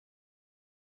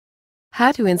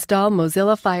How to install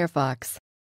Mozilla Firefox.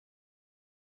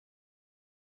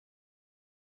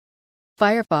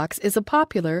 Firefox is a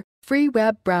popular, free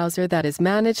web browser that is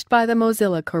managed by the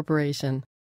Mozilla Corporation.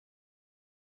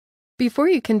 Before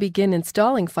you can begin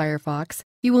installing Firefox,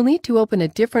 you will need to open a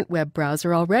different web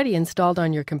browser already installed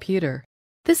on your computer.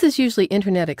 This is usually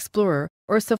Internet Explorer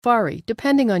or Safari,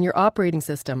 depending on your operating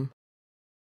system.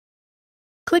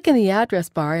 Click in the address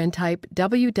bar and type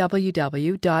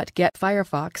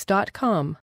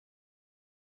www.getfirefox.com.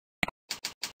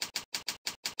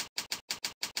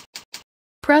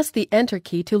 Press the Enter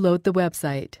key to load the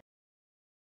website.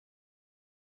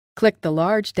 Click the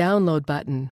large Download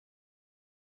button.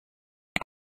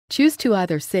 Choose to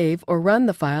either save or run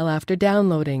the file after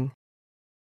downloading.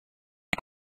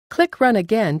 Click Run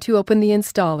again to open the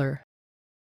installer.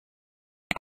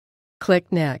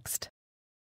 Click Next.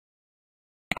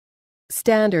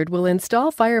 Standard will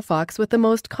install Firefox with the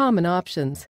most common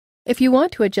options. If you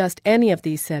want to adjust any of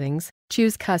these settings,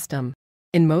 choose Custom.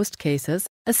 In most cases,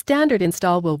 a standard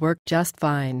install will work just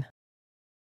fine.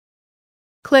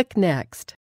 Click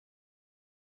Next.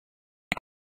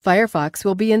 Firefox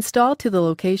will be installed to the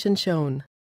location shown.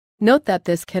 Note that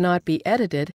this cannot be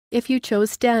edited if you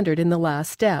chose Standard in the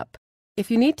last step.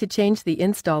 If you need to change the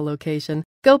install location,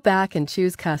 go back and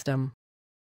choose Custom.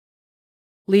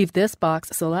 Leave this box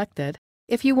selected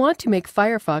if you want to make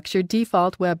Firefox your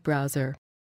default web browser.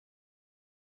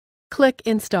 Click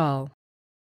Install.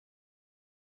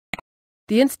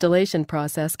 The installation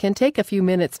process can take a few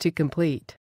minutes to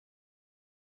complete.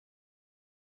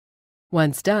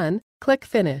 Once done, click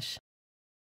Finish.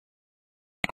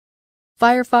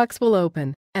 Firefox will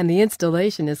open, and the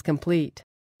installation is complete.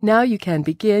 Now you can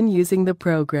begin using the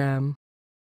program.